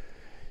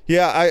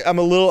 yeah,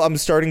 I'm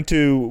starting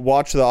to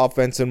watch the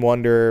offense and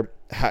wonder,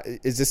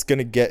 is this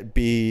going to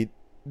be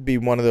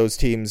one of those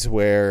teams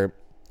where,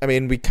 I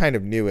mean, we kind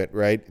of knew it,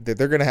 right? That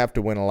they're going to have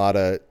to win a lot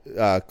of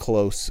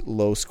close,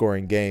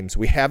 low-scoring games.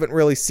 We haven't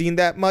really seen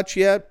that much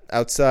yet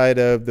outside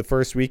of the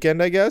first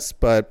weekend, I guess,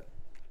 but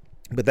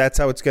that's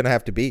how it's going to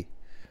have to be.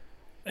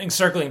 I think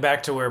circling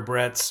back to where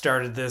Brett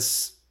started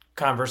this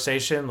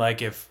conversation,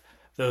 like if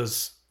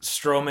those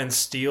Stroman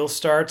Steele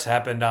starts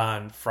happened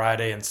on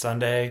Friday and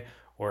Sunday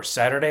or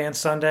Saturday and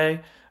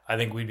Sunday, I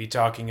think we'd be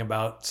talking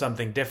about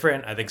something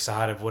different. I think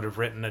Sahadev would have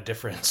written a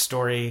different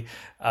story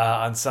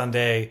on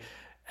Sunday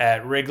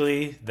at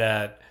Wrigley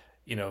that,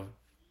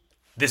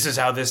 this is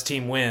how this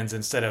team wins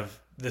instead of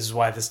this is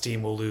why this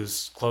team will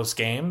lose close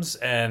games.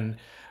 And,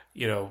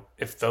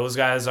 if those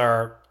guys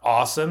are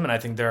awesome, and I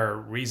think there are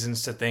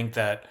reasons to think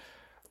that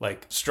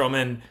like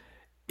Stroman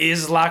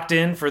is locked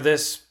in for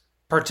this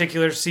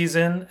particular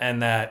season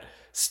and that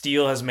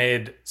Steele has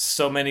made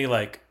so many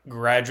like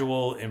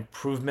gradual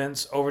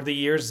improvements over the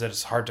years that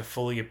it's hard to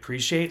fully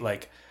appreciate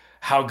like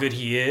how good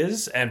he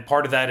is. And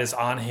part of that is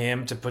on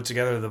him to put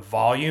together the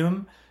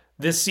volume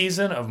this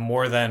season of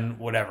more than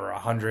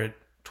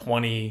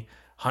 120,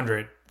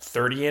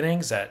 130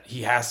 innings that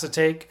he has to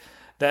take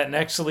that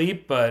next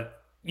leap. But,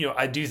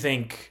 I do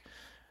think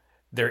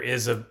there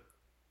is a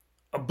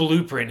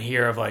blueprint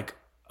here of like,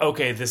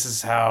 okay, this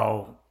is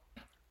how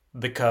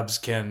the Cubs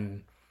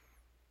can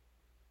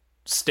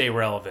stay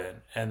relevant,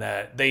 and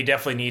that they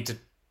definitely need to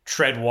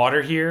tread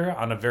water here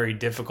on a very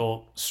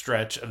difficult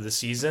stretch of the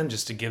season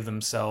just to give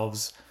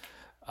themselves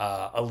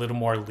a little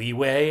more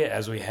leeway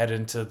as we head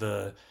into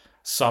the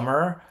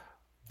summer.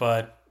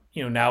 But,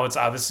 now it's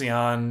obviously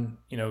on,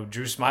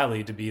 Drew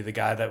Smyly to be the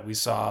guy that we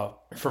saw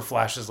for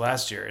flashes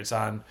last year. It's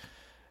on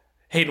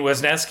Hayden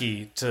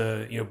Wesneski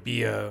to,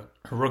 be a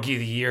rookie of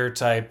the year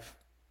type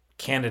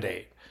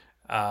candidate,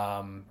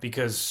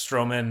 because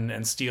Stroman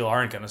and Steele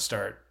aren't going to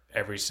start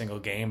every single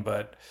game,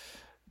 but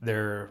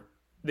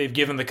they've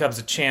given the Cubs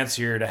a chance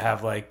here to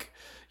have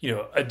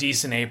a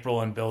decent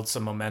April and build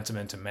some momentum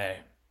into May.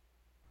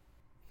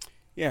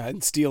 Yeah,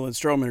 and Steele and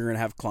Stroman are going to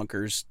have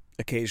clunkers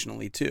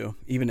occasionally too,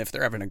 even if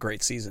they're having a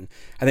great season.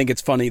 I think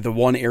it's funny, the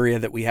one area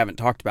that we haven't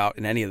talked about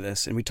in any of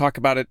this, and we talk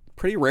about it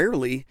pretty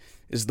rarely,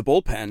 is the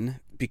bullpen,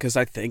 because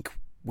I think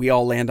we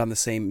all land in the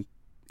same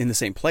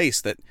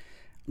place, that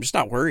I'm just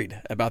not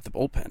worried about the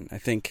bullpen. I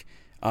think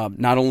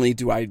not only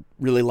do I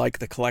really like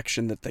the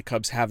collection that the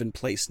Cubs have in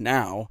place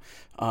now,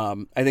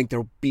 I think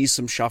there'll be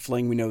some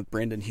shuffling. We know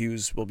Brandon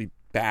Hughes will be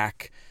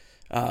back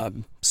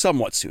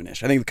somewhat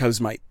soonish. I think the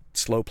Cubs might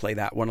slow play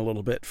that one a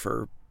little bit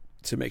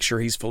to make sure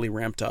he's fully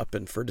ramped up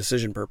and for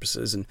decision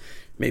purposes, and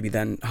maybe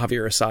then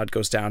Javier Assad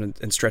goes down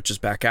and stretches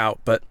back out.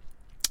 But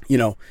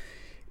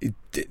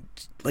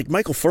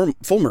Michael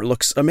Fulmer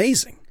looks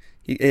amazing.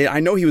 I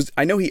know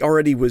he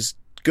already was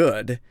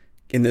good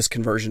in this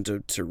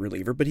conversion to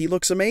reliever, but he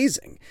looks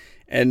amazing.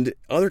 And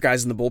other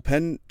guys in the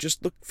bullpen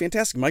just look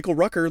fantastic. Michael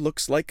Rucker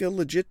looks like a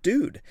legit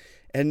dude.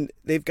 And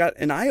they've got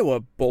an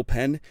Iowa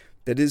bullpen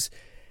that is,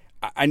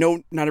 I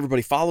know not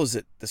everybody follows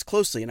it this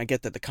closely, and I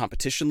get that the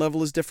competition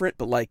level is different,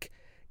 but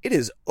it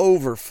is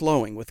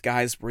overflowing with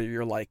guys where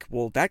you're like,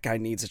 well, that guy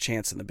needs a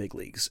chance in the big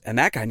leagues, and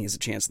that guy needs a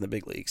chance in the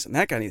big leagues, and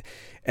that guy needs.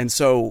 And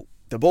so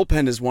the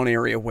bullpen is one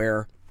area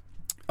where,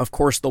 of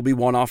course, there'll be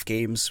one-off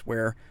games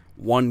where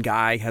one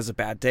guy has a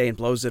bad day and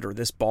blows it, or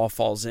this ball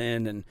falls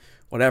in and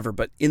whatever.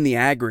 But in the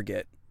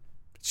aggregate,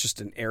 it's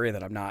just an area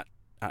that I'm not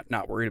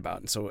worried about.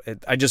 And so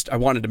I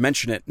wanted to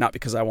mention it, not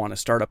because I want to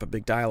start up a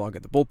big dialogue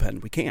at the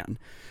bullpen. We can,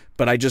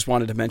 but I just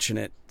wanted to mention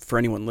it for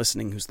anyone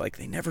listening who's like,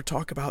 they never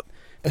talk about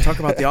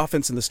the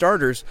offense and the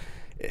starters.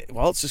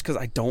 Well, it's just because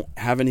I don't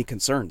have any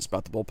concerns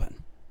about the bullpen.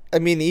 I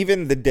mean,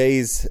 even the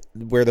days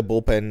where the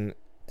bullpen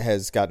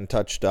has gotten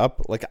touched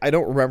up, I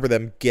don't remember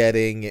them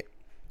getting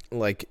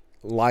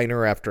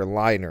liner after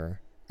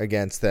liner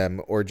against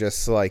them, or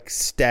just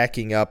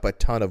stacking up a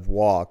ton of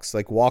walks.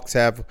 Walks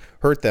have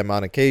hurt them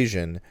on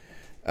occasion,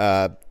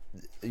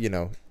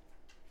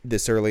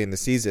 this early in the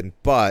season,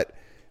 but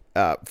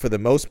for the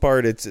most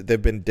part,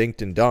 they've been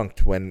dinked and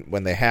dunked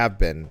when they have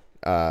been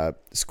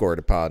scored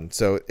upon.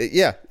 So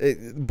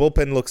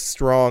bullpen looks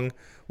strong.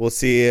 We'll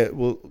see it.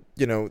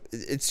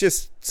 It's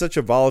just such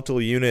a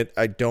volatile unit.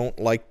 I don't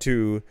like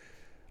to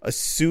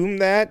assume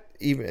that,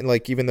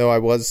 even though I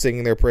was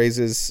singing their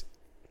praises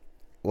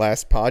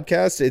last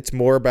podcast, it's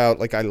more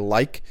about I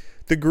like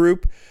the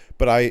group,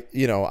 but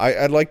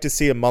I'd like to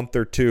see a month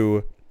or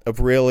two of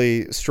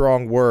really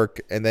strong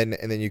work, and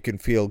then you can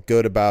feel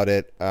good about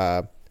it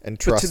and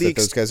trust that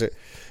those guys are.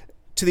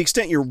 To the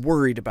extent you're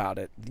worried about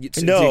it,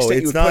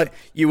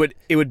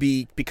 it would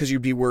be because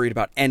you'd be worried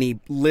about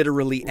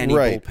literally any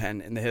right.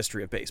 bullpen in the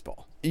history of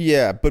baseball.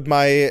 Yeah, but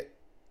I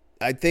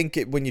think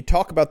when you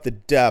talk about the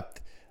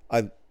depth,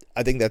 I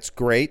think that's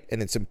great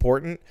and it's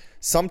important.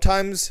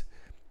 Sometimes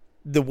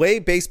the way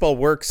baseball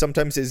works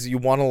sometimes is you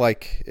want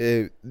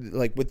to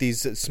with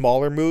these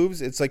smaller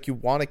moves, it's you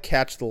want to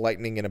catch the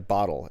lightning in a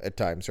bottle at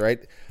times, right?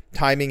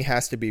 Timing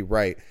has to be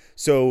right.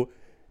 So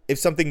if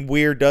something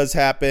weird does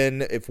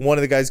happen, if one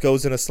of the guys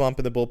goes in a slump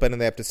in the bullpen and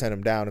they have to send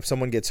him down, if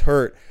someone gets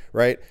hurt,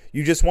 right,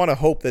 you just want to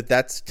hope that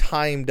that's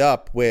timed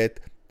up with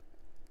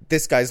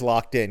this guy's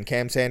locked in,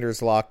 Cam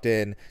Sanders locked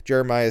in,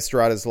 Jeremiah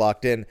Estrada's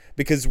locked in,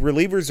 because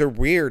relievers are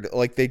weird.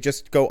 They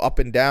just go up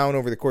and down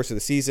over the course of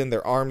the season.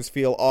 Their arms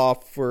feel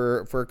off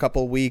for a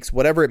couple of weeks,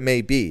 whatever it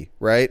may be,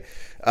 right?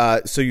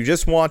 So you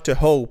just want to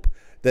hope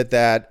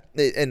that,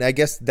 and I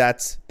guess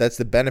that's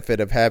the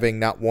benefit of having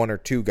not one or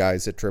two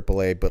guys at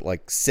AAA, but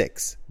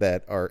 6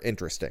 that are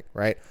interesting,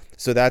 right?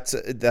 So that's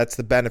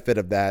the benefit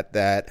of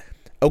that.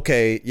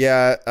 Okay,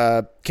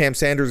 yeah, Cam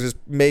Sanders is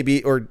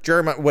maybe, or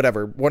Jeremiah,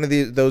 whatever. One of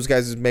those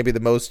guys is maybe the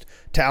most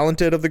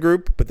talented of the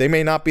group, but they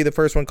may not be the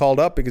first one called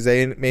up because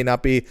they may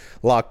not be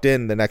locked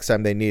in the next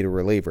time they need a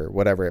reliever,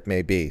 whatever it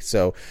may be.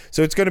 So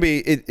it's going to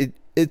be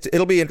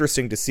it'll be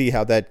interesting to see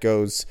how that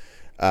goes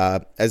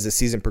as the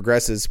season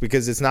progresses,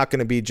 because it's not going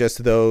to be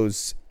just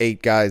those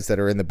 8 guys that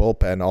are in the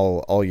bullpen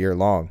all year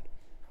long.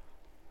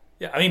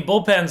 Yeah, I mean,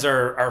 bullpens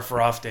are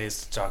for off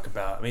days to talk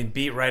about. I mean,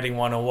 beat writing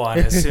 101.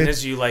 As soon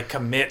as you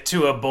commit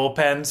to a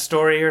bullpen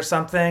story or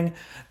something,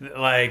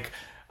 I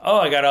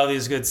got all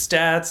these good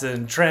stats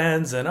and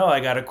trends, and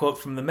I got a quote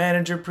from the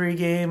manager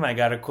pregame, I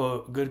got a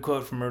good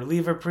quote from a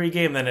reliever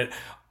pregame, then it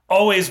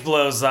always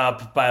blows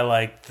up by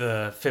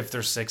the 5th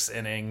or 6th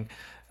inning.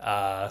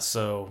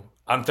 So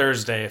on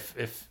Thursday,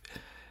 if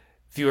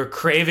you were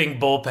craving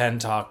bullpen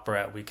talk,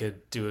 Brett, we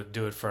could do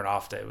it for an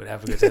off day. We'd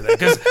have a good time.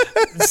 Because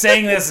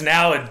saying this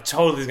now, it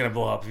totally is going to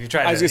blow up. If you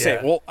try, I was going to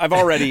say, well, I've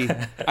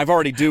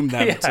already doomed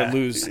them to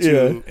lose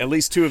at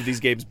least 2 of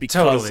these games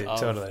because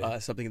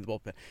of something in the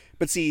bullpen.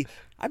 But see,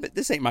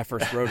 this ain't my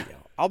first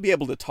rodeo. I'll be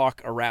able to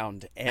talk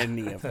around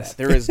any of that.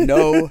 There is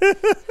no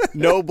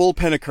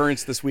bullpen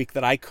occurrence this week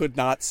that I could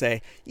not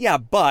say, yeah,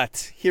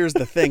 but here's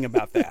the thing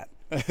about that.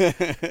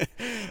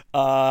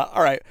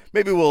 All right,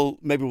 maybe we'll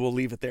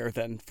leave it there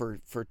then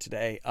for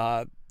today.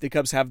 The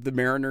Cubs have the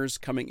Mariners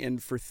coming in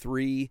for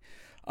 3.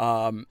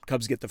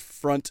 Cubs get the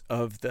front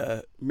of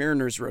the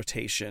Mariners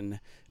rotation,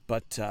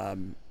 but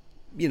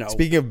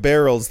speaking of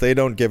barrels, they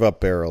don't give up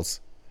barrels.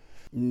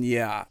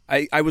 Yeah,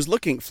 I was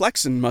looking.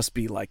 Flexen must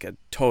be like a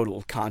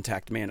total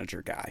contact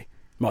manager guy,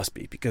 must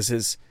be, because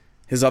his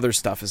other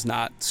stuff is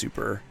not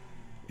super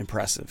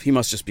impressive. He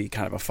must just be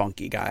kind of a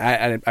funky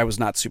guy. I was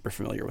not super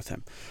familiar with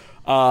him.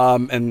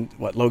 And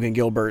Logan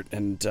Gilbert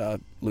and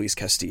Luis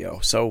Castillo.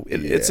 So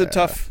it's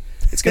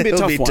going to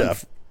be a tough one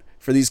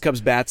for these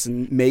Cubs bats,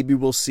 and maybe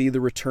we'll see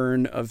the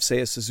return of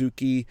Seiya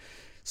Suzuki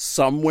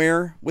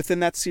somewhere within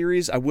that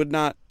series. I would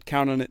not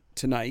count on it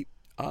tonight.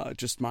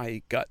 Just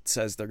my gut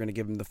says they're going to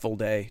give him the full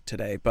day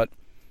today, but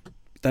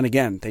then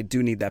again, they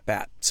do need that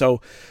bat. So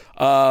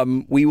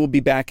we will be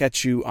back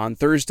at you on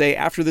Thursday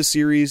after the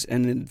series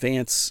and in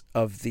advance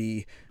of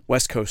the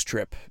West Coast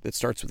trip that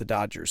starts with the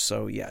Dodgers.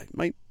 So yeah,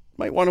 might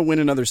want to win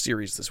another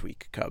series this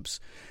week, Cubs.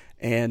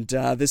 And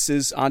this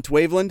is On to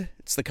Waveland.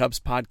 It's the Cubs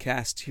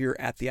podcast here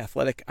at The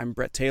Athletic. I'm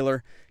Brett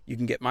Taylor. You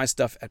can get my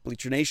stuff at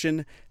Bleacher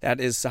Nation. That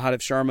is Sahadev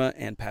Sharma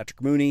and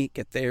Patrick Mooney.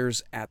 Get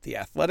theirs at The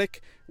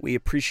Athletic. We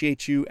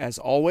appreciate you as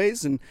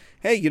always. And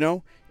hey,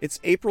 it's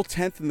April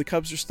 10th and the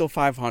Cubs are still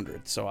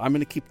 500. So I'm going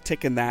to keep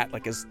ticking that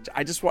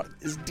I just want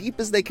as deep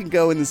as they can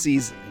go in the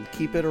season and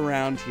keep it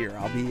around here.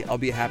 I'll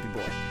be a happy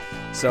boy.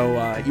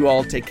 So you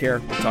all take care.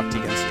 We'll talk to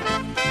you again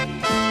soon.